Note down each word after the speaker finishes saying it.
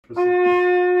We're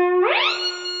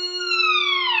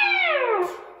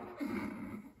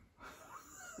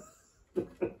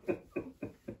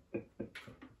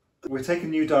taking a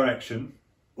new direction.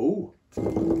 Ooh.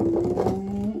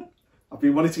 I've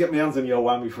been wanting to get my hands on your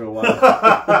whammy for a while.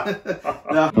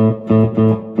 Now.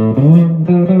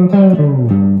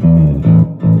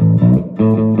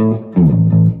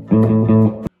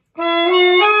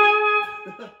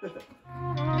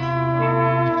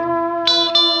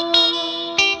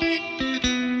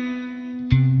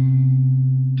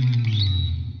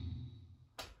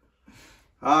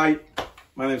 Hi,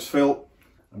 my name's Phil.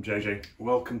 I'm JJ.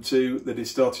 Welcome to the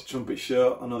Distorted Trumpet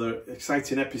Show, another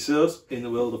exciting episode in the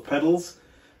world of pedals.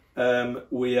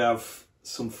 We have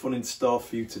some fun in store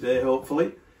for you today,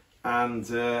 hopefully, and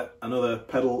another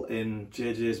pedal in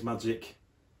JJ's magic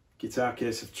guitar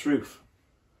case of truth.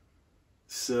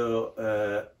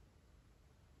 So,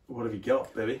 what have you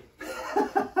got, baby?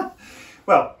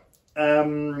 Well,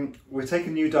 we're taking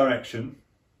a new direction.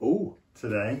 Ooh.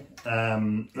 Today.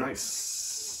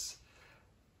 Nice.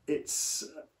 It's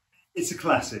a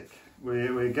classic.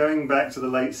 We're going back to the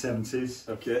late 70s.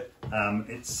 Okay.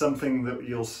 It's something that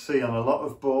you'll see on a lot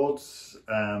of boards.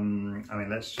 I mean,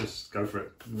 let's just go for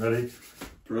it. Ready?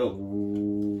 Drill.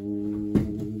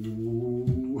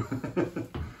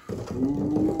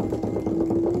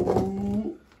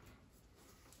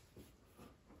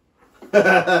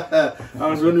 I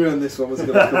was wondering when this one was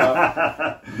going to come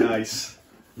out. Nice.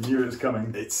 You knew it was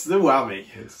coming. It's the whammy.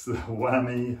 It's the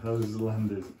whammy has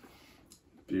landed.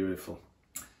 Beautiful.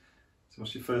 So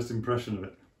what's your first impression of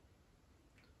it?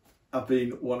 I've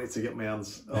been wanting to get my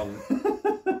hands on...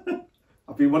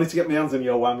 I've been wanting to get my hands on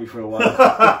your whammy for a while.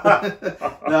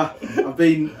 Now,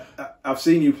 I've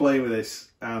seen you playing with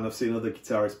this, and I've seen other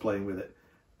guitarists playing with it,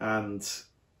 and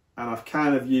I've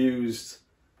kind of used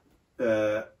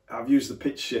I've used the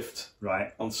pitch shift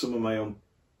right on some of my own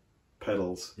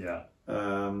pedals. Yeah.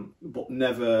 But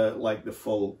never like the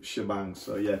full shebang.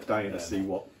 So yeah, dying to see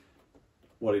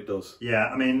what it does. Yeah,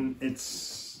 I mean,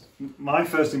 it's my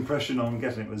first impression on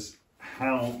getting it was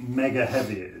how mega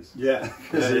heavy it is. Yeah,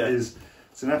 because it is.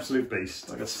 It's an absolute beast.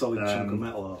 Like a solid chunk of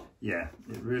metal. Yeah,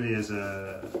 it really is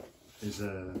a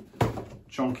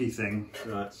chonky thing.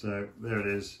 Right. So there it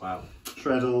is. Wow.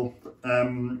 Treadle.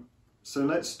 So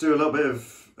let's do a little bit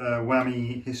of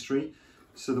whammy history.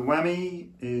 So the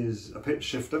whammy is a pitch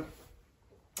shifter.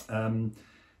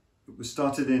 It was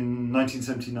started in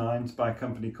 1979 by a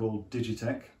company called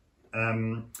Digitech.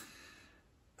 And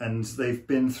they've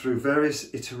been through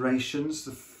various iterations.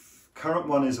 The current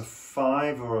one is a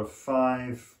 5 or a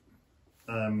 5,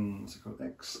 what's it called,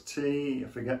 XT, I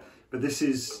forget. But this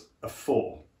is a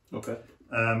 4. Okay.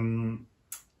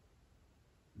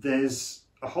 There's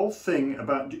a whole thing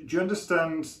about, do you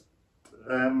understand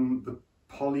the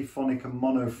polyphonic and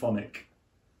monophonic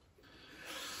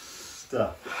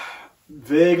stuff?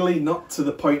 Vaguely, not to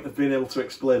the point of being able to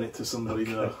explain it to somebody.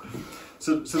 Okay. No.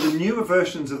 So the newer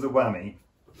versions of the whammy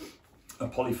are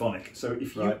polyphonic. So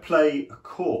if you play a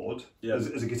chord as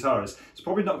a guitarist, it's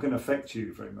probably not going to affect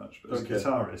you very much. But as a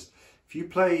guitarist, if you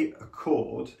play a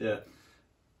chord, it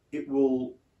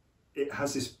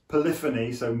has this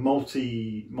polyphony, so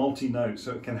multi notes,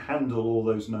 so it can handle all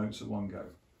those notes at one go.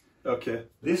 Okay.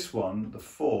 This one, the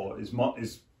 4, is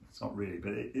it's not really,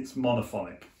 but it's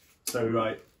monophonic.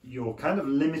 So you're kind of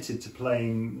limited to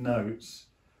playing notes,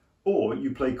 or you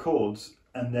play chords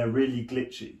and they're really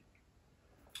glitchy.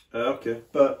 Okay.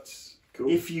 But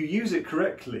if you use it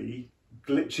correctly,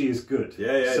 glitchy is good.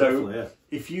 Yeah, so definitely, yeah.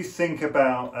 If you think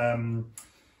about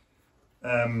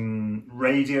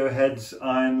Radiohead's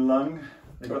Iron Lung,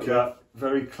 they've got that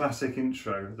very classic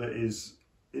intro that is,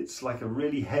 it's like a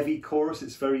really heavy chorus,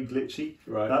 it's very glitchy.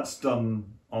 Right. That's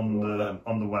done on the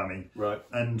whammy. Right.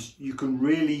 And you can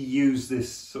really use this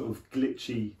sort of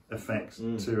glitchy effect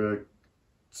to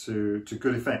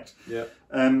good effect. Yeah.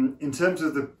 In terms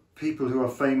of the people who are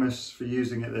famous for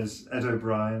using it, there's Ed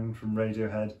O'Brien from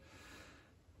Radiohead,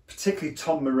 particularly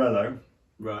Tom Morello.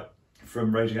 Right.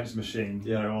 From Rage Against the Machine,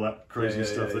 you know, all that crazy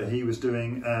stuff that he was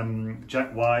doing.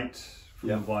 Jack White from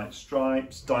the White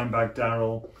Stripes, Dimebag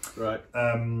Darrell,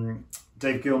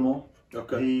 Dave Gilmour,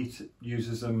 he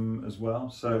uses them as well.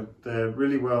 So they're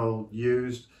really well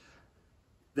used.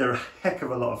 They're a heck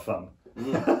of a lot of fun.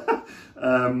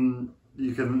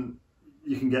 You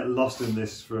can get lost in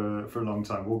this for a long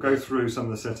time. We'll go through some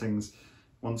of the settings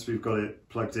once we've got it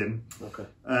plugged in. Okay.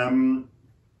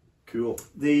 Cool.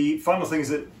 The final thing is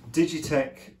that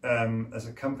Digitech, as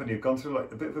a company, have gone through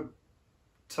like a bit of a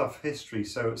tough history.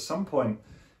 So at some point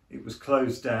it was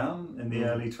closed down in the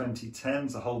early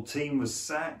 2010s. The whole team was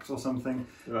sacked or something.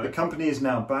 Right. The company is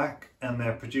now back, and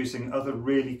they're producing other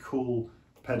really cool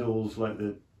pedals, like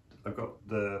I've got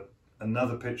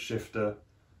another pitch shifter,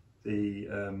 the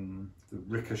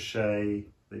Ricochet.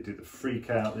 They do the freak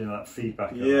out, that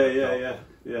feedback. Yeah.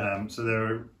 So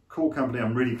they're a cool company.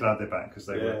 I'm really glad they're back, because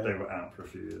they were out for a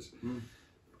few years.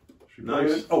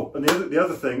 Nice. Oh, and the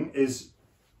other thing is,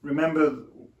 remember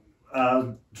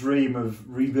our dream of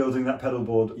rebuilding that pedal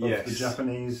board of the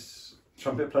Japanese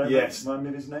trumpet player? Yes. Remind me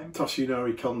of his name?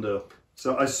 Toshinori Kondo.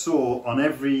 So I saw on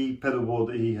every pedal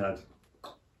board that he had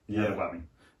a whammy.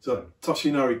 So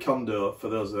Toshinori Kondo, for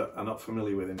those that are not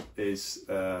familiar with him, is,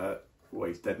 well,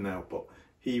 he's dead now, but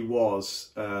he was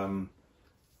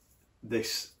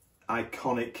this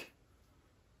iconic,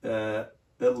 at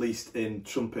least in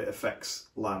trumpet effects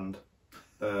land,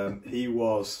 he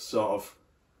was sort of,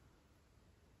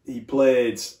 he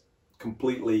played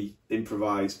completely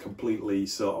improvised, completely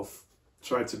sort of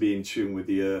tried to be in tune with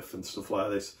the earth and stuff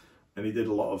like this, and he did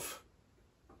a lot of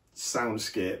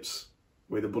soundscapes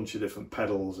with a bunch of different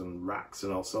pedals and racks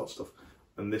and all sorts of stuff.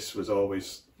 And this was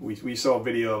always, we saw a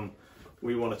video, and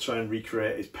we want to try and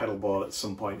recreate his pedal board at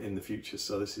some point in the future.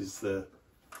 So this is the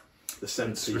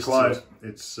centerpiece. It's required.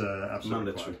 It's absolutely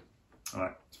mandatory. Required. All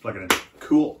right, let's plug it in.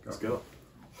 Cool. Let's go.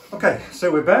 Okay,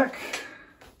 so we're back.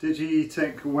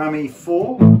 Digitech Whammy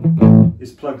 4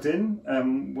 is plugged in.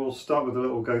 We'll start with a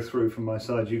little go through from my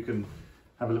side. You can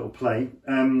have a little play.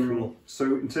 Cool. So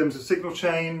in terms of signal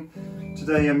chain,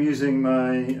 today I'm using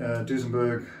my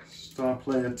Duesenberg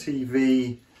Starplayer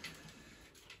TV.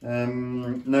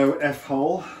 No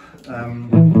F-hole,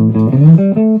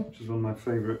 which is one of my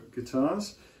favourite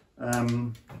guitars.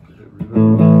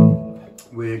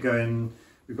 We've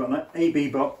got an AB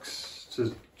box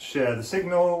to share the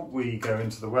signal. We go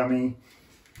into the whammy,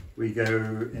 we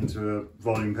go into a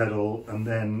volume pedal, and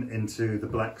then into the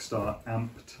Blackstar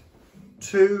Amped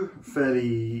 2,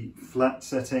 fairly flat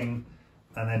setting,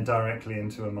 and then directly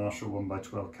into a Marshall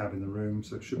 1x12 cab in the room.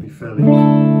 So it should be fairly,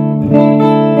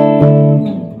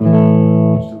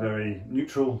 just a very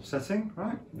neutral setting,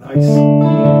 right? Nice.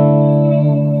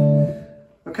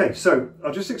 Okay, so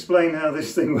I'll just explain how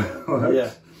this thing works.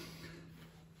 Yeah.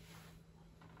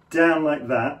 Down like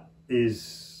that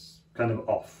is kind of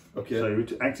off. Okay. So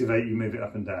to activate, you move it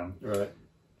up and down. Right.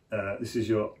 This is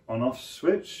your on-off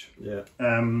switch. Yeah.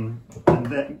 And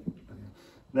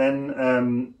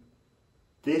then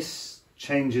this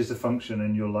changes the function,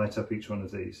 and you'll light up each one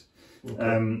of these.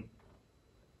 Okay.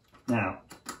 Now,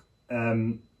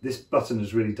 this button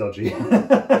is really dodgy,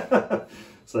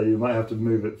 so you might have to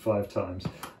move it 5 times.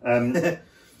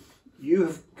 You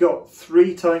have got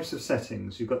 3 types of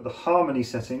settings. You've got the harmony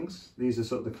settings. These are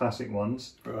sort of the classic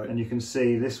ones. Right. And you can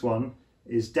see this one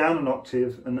is down an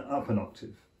octave and up an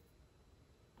octave.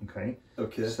 Okay.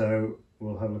 Okay. So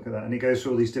we'll have a look at that. And it goes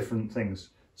through all these different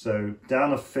things. So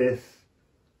down a 5th,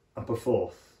 up a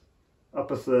 4th,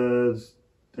 up a 3rd,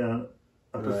 down,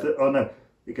 up a third. Oh no,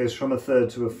 it goes from a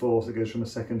 3rd to a 4th. It goes from a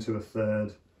 2nd to a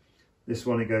 3rd. This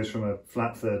one, it goes from a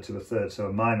flat 3rd to a 3rd. So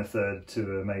a minor 3rd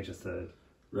to a major 3rd.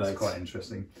 That's right. Quite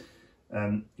interesting.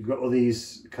 You've got all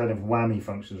these kind of whammy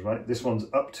functions, right? This one's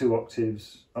up 2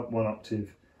 octaves, up 1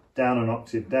 octave, down an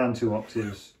octave, down 2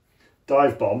 octaves,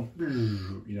 dive bomb,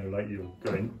 you know, like you're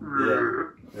going.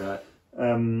 Yeah.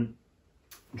 Right.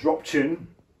 Drop tune,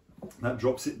 that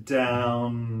drops it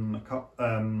down, I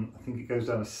think it goes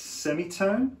down a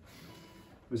semitone.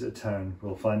 Was it a tone?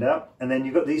 We'll find out. And then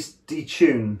you've got these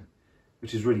detune,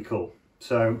 which is really cool.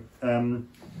 So,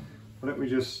 why don't we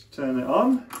just turn it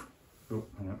on? Oh,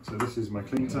 hang on. So this is my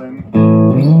clean tone.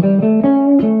 Turn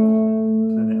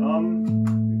it on.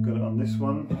 We've got it on this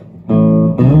one.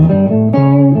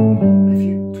 If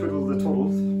you twiddle the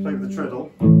twaddle, play with the treadle.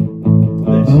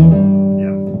 This.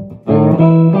 Yeah.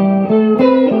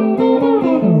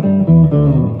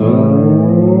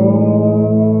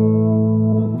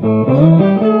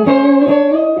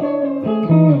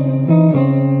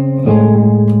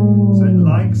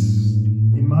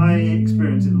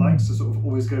 To sort of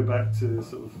always go back to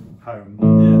sort of home.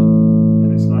 Yeah.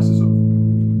 And it's nice to sort of,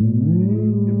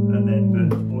 and then,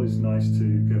 but always nice to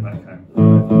go back home.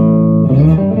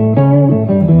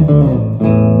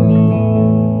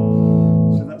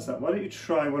 So that's that. Why don't you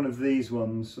try one of these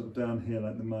ones sort of down here,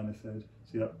 like the minor 3rd.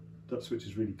 See that switch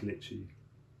is really glitchy.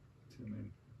 See what I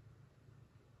mean?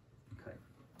 Okay.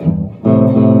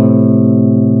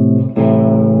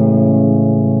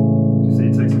 You see,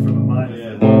 it takes it from a minor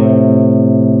 3rd.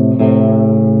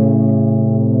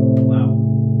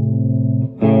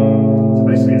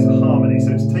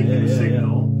 So it's taking the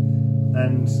signal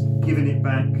and giving it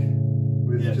back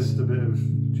with just a bit of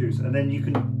choose, and then you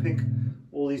can pick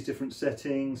all these different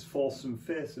settings, fourths and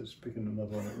fifths. Let's pick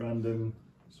another one at random.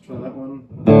 Let's try that one.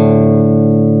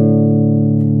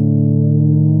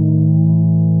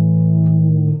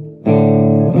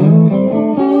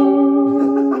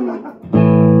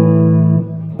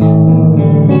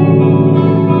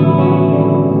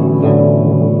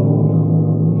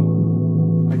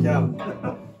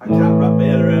 I can't wrap my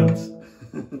head around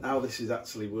how this is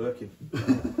actually working.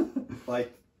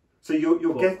 Like, so you're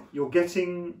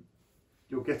getting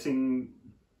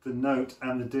the note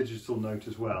and the digital note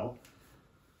as well.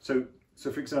 So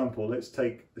for example, let's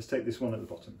take this one at the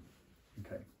bottom.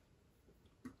 Okay,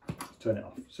 let's turn it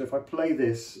off. So if I play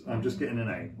this, I'm just getting an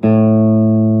A.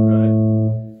 right.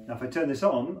 Now if I turn this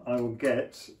on, I will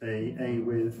get a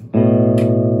with,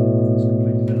 let's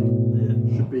complete it down.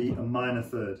 Yeah. Should be a minor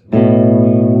third, and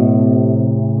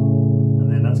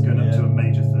then that's going up to a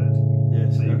major third.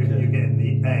 Yes, so you're okay. getting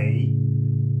the A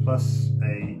plus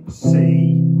a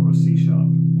C or a C sharp,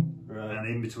 Right. and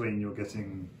in between you're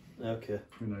getting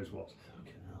who knows what.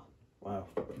 Okay, now. Wow.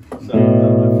 So,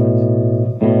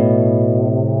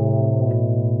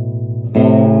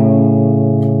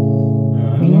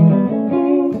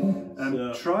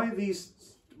 try these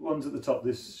ones at the top,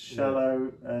 this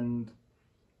shallow, and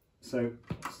so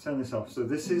let's turn this off. So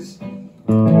this is, so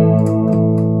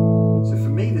for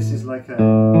me this is like a,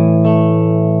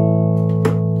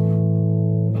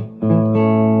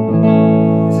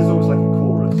 this is almost like a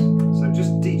chorus, so it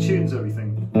just detunes everything.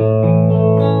 So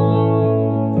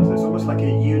it's almost like a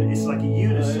it's like a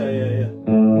unison.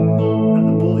 And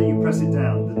the more that you press it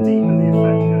down, the deeper the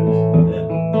effect goes.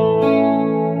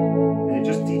 And it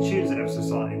just detunes it ever so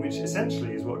slightly, which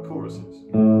essentially is what a chorus is.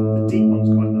 The deep one's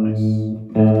quite nice.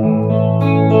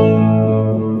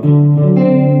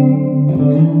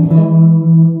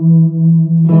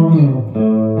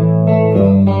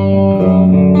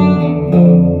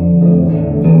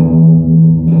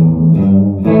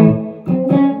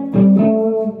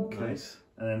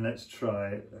 Let's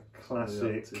try a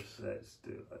classic. Let's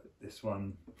do this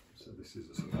one. So this is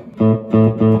a sort of...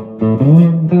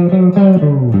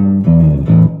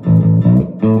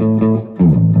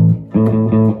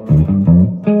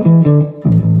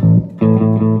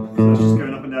 So it's just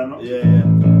going up and down.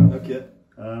 Okay.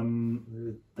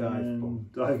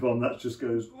 Dive bomb. That just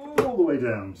goes all the way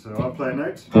down. So I'll play a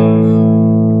note.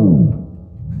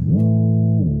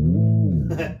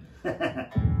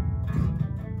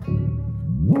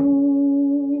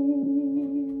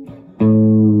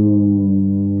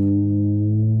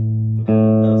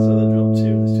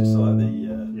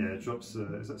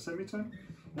 Is that semitone?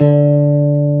 It's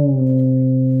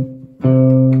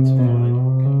fine.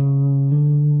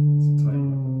 It's a tone.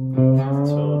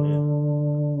 Tone, yeah.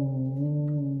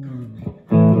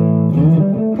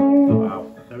 Wow.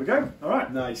 There we go. All right.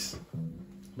 Nice. A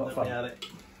lot of fun.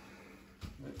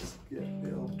 Let's get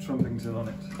the old Trumpington on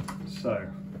it. So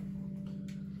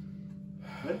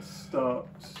let's start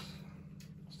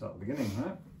the beginning,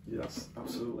 right? Yes,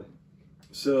 absolutely.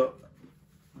 So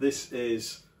this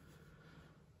is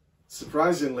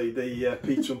surprisingly the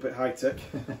pTrumpet HyTech,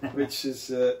 which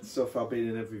has so far been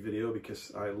in every video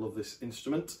because I love this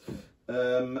instrument,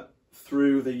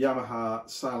 through the Yamaha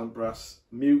Silent Brass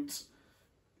mute,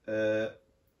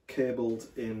 cabled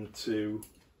into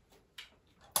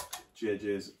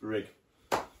JJ's rig.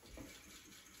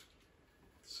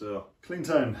 So clean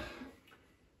tone.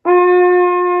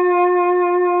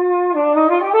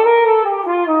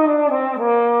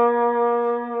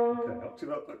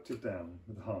 Octave up, octave down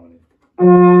with the harmony.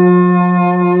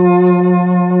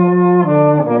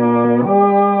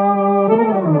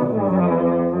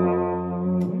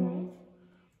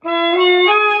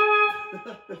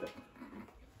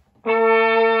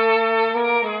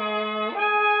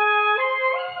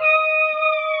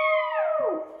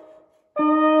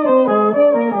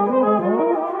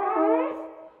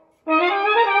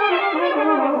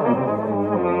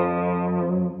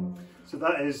 So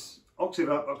that is octave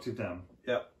up, octave down.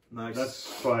 Yep, nice.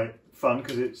 That's quite fun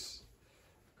because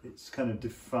it's kind of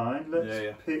defined.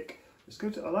 Let's pick. Let's go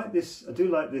to. I like this. I do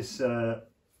like this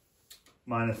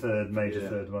minor third, major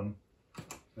third one.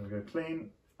 There we go. Clean.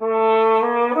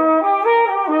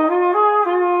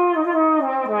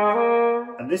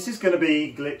 And this is going to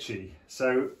be glitchy.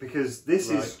 So because this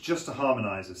is just a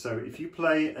harmonizer. So if you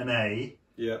play an A.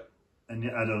 Yeah. And you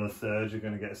add on a third, you're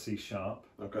going to get a C sharp.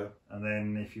 Okay. And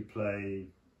then if you play,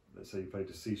 let's say you played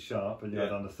a C sharp and you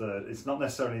add on a third, it's not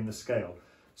necessarily in the scale.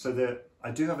 So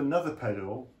I do have another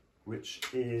pedal, which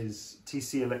is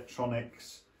TC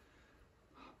Electronics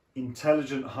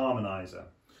Intelligent Harmonizer.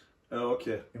 Oh,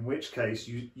 okay. In which case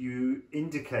you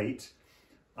indicate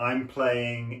I'm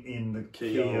playing in the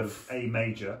key of A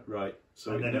major. Right.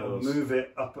 So and then it will move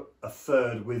it up a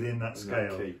third within that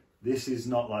scale. That this is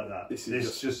not like that.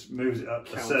 This just moves it up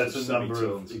a certain number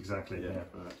of... Exactly. Yeah.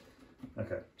 Right.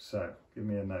 Okay, so give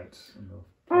me a note. And we'll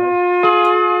play.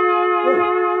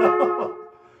 Oh.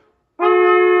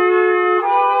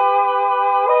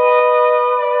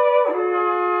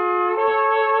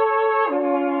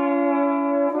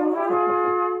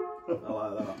 I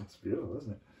like that. It's beautiful,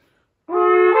 isn't it?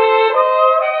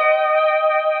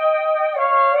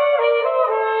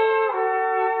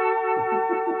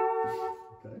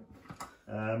 Okay.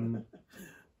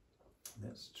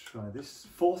 Let's try this.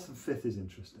 Fourth and fifth is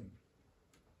interesting,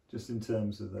 just in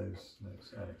terms of those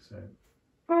notes. So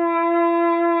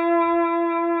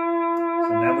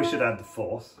now we should add the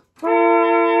fourth. Change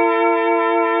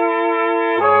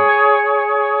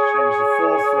the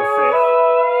fourth for a fifth.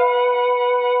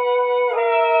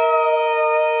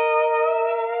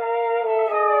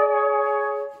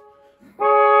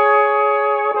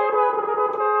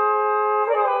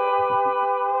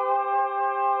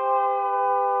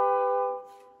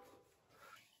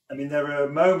 I mean, there are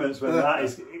moments when that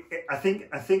is. I think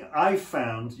I've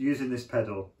found using this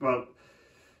pedal. Well,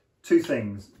 two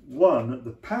things. One,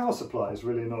 the power supply is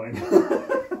really annoying.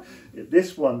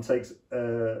 This one takes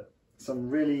some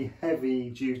really heavy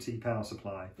duty power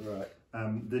supply. Right.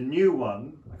 The new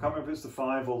one, I can't remember if it's the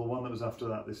 5 or the one that was after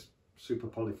that. This super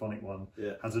polyphonic one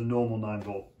has a normal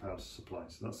 9-volt power supply.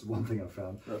 So that's the one thing I've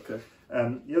found. Okay.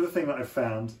 The other thing that I've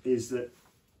found is that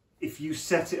if you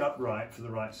set it up right for the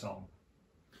right song.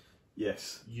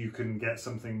 Yes, you can get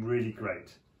something really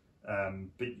great,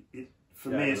 but for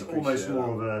me it's almost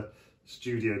more of a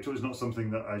studio tool. It's not something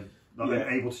that I'm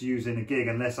able to use in a gig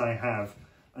unless I have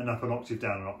an up an octave,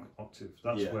 down an octave.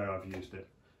 That's where I've used it.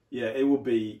 Yeah, it would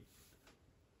be.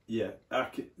 Yeah, I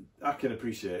can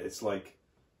appreciate it. It's like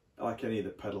any of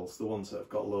the pedals, the ones that have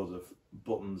got loads of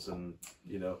buttons and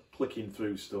clicking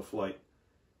through stuff. Like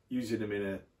using them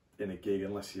in a gig,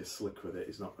 unless you're slick with it,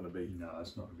 is not going to be. No,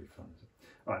 it's not going to be fun. Is it?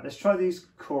 All right, let's try these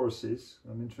choruses.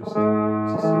 I'm interested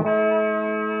to see.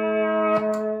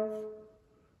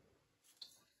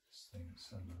 This thing is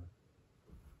so low.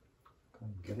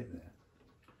 Can't even get it there.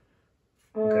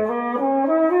 Okay.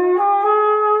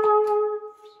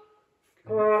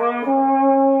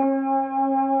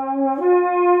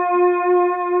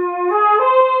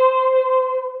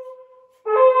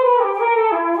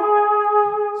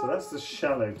 So that's the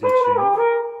shallow D tune.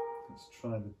 Let's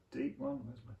try the deep one.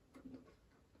 Where's my...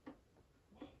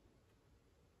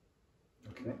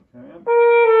 Okay, carry on.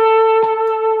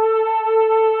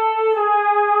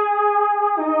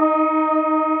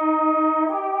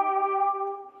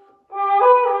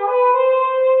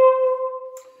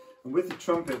 And with the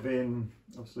trumpet being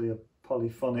obviously a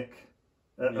polyphonic,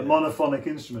 a monophonic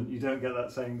instrument, you don't get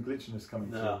that same glitchiness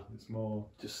coming through. It's more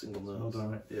just single notes.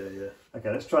 Yeah.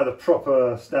 Okay, let's try the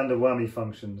proper standard whammy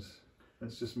functions.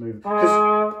 Let's just move,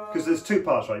 because there's two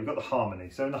parts, right? You've got the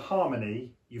harmony. So in the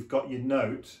harmony, you've got your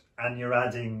note and you're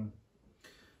adding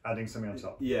something on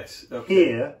top. Yes. Okay.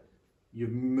 Here,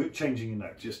 you're changing your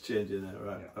note. Just changing it,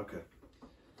 right? Yeah. Okay.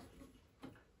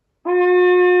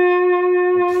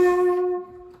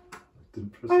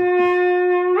 Didn't press it.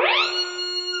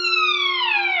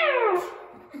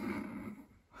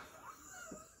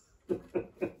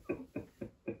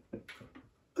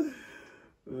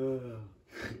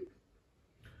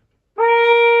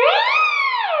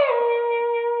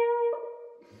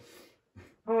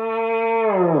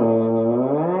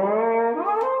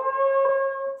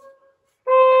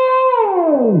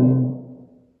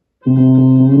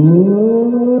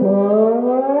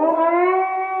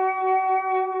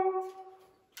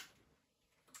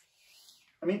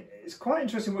 I mean, it's quite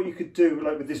interesting what you could do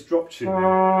like with this drop tune.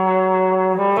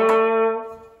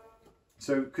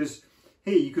 So, because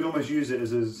here you could almost use it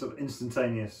as a sort of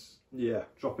instantaneous. Yeah.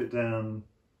 Drop it down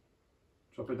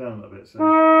a little bit. So.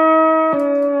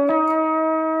 Maybe not.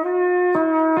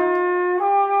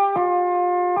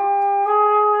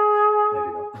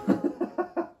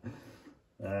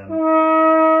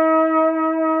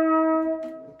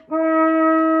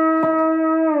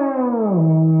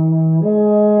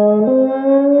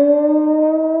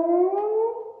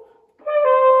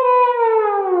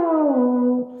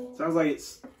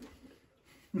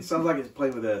 It sounds like it's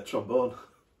playing with a trombone.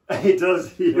 It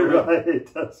does, you're right,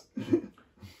 it does.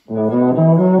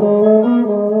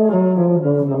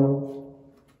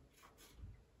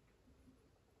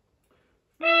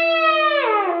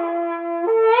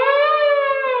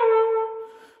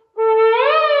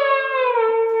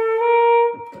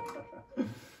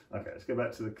 Okay, let's go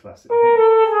back to the classic.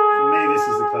 For me, this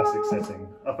is the classic setting,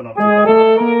 up and up.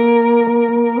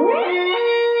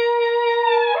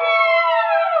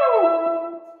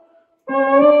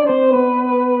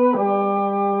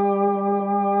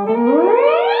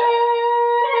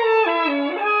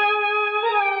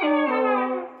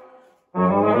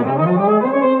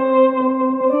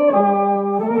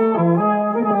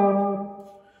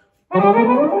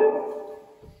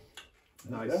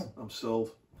 Nice, I'm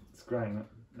sold. It's great.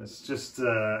 It's just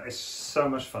it's so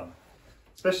much fun,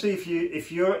 especially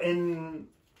if you're in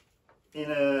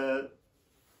a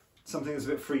something that's a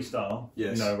bit freestyle.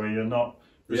 Yes. You know, where you're not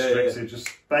restricted, just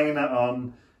banging that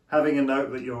on, having a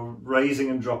note that you're raising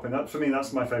and dropping. That for me,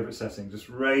 that's my favourite setting. Just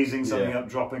raising something up,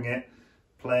 dropping it,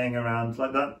 playing around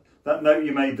like that. That note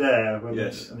you made there, when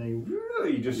and then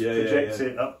you just project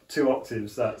it up 2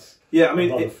 octaves. That's I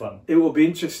mean, a lot of fun. It will be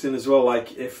interesting as well.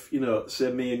 Like if, you know,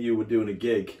 say me and you were doing a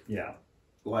gig. Yeah.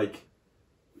 Like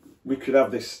we could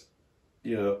have this,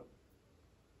 you know,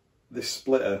 this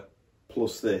splitter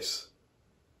plus this,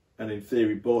 and in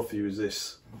theory both use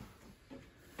this.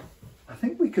 I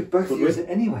think we could both use it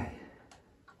anyway.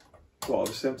 What, at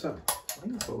the same time? I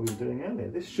think that's what we were doing earlier.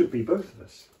 This should be both of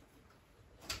us.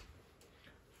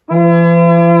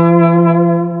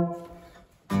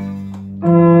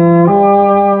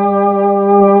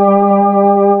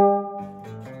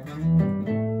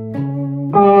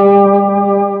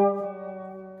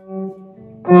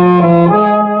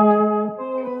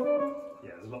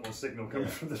 Signal coming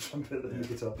from the trumpet than the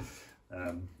guitar,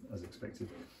 as expected.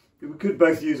 We could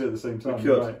both use it at the same time,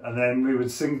 right? And then we would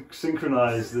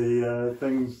synchronise the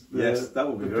things. Yes, that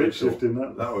would be very cool. Shift in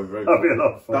that. That would be very That'd cool. be a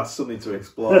lot of fun. That's something to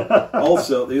explore.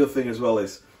 Also, the other thing as well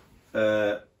is,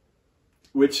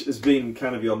 which has been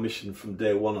kind of your mission from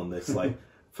day one on this, like,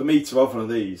 for me to have one of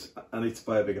these, I need to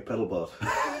buy a bigger pedal board.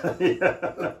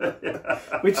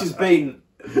 Which has been,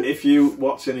 if you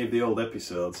watch any of the old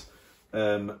episodes,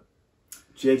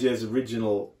 JJ's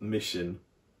original mission,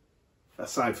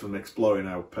 aside from exploring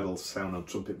how pedals sound on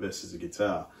trumpet versus a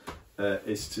guitar,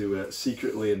 is to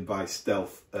secretly and by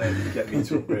stealth get me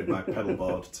to upgrade my pedal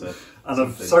board to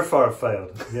and so far I've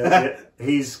failed.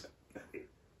 He's,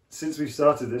 since we've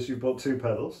started this, you've bought 2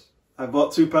 pedals. I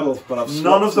bought 2 pedals, but I've swapped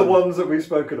none of the ones that we've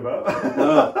spoken about.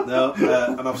 no,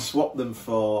 and I've swapped them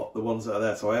for the ones that are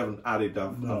there, so I haven't added,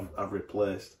 I've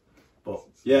replaced. But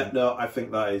yeah, no, I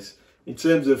think that is, in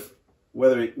terms of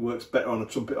whether it works better on a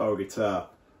trumpet or a guitar,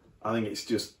 I think it's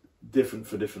just different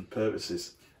for different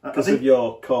purposes. Because of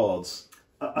your chords,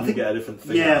 I think get a different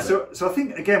thing. Yeah, so I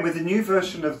think again with the new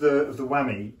version of the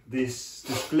Whammy, this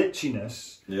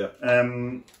glitchiness. Yeah.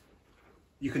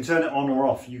 You can turn it on or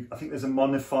off. I think there's a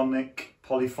monophonic,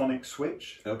 polyphonic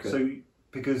switch. Okay. So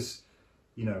because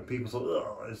you know people thought,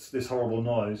 oh, it's this horrible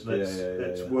noise.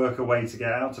 Let's work a way to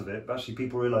get out of it. But actually,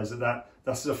 people realise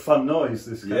that's a fun noise.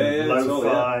 This kind of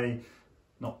lo-fi.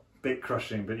 Bit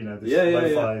crushing, but you know, this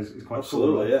lo-fi is quite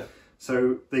cool. Yeah.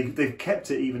 So they've kept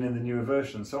it even in the newer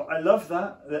version. So I love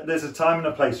that. There's a time and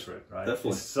a place for it, right?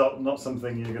 Definitely. It's not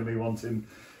something you're going to be wanting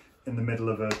in the middle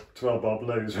of a 12-bar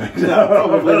blues, right? No,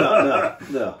 probably not.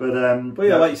 No. But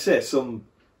yeah, like you say, some,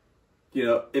 you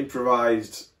know,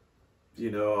 improvised,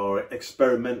 you know, or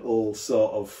experimental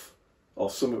sort of, or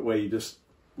something where you just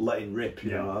letting rip.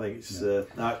 You know, I think it's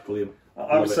brilliant.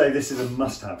 I would say this is a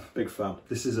must-have. Big fan.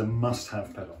 This is a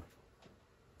must-have pedal.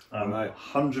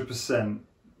 100%.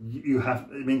 You have.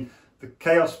 I mean, the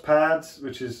Chaos Pad,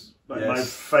 which is like my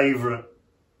favourite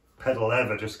pedal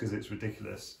ever, just because it's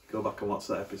ridiculous. Go back and watch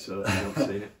that episode if you haven't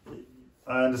seen it.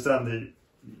 I understand that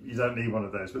you don't need one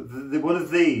of those, but one of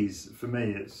these for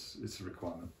me, it's a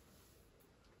requirement.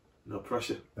 No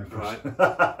pressure. No pressure.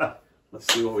 Right.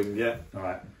 Let's see what we can get. All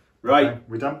right. Right. Okay,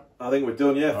 we done? I think we're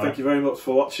done. Yeah. Thank you very much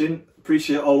for watching.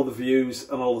 Appreciate all of the views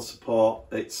and all the support.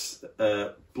 It's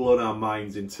blown our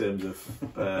minds in terms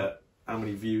of how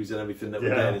many views and everything that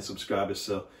we're getting and subscribers.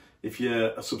 So if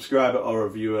you're a subscriber or a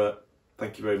viewer,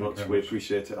 thank you very much. We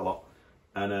appreciate it a lot.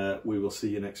 And we will see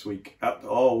you next week.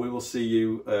 We will see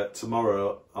you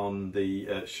tomorrow on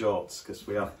the shorts, because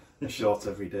we have a short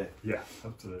every day. Yeah,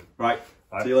 absolutely. Right.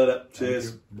 See you later.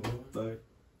 Cheers.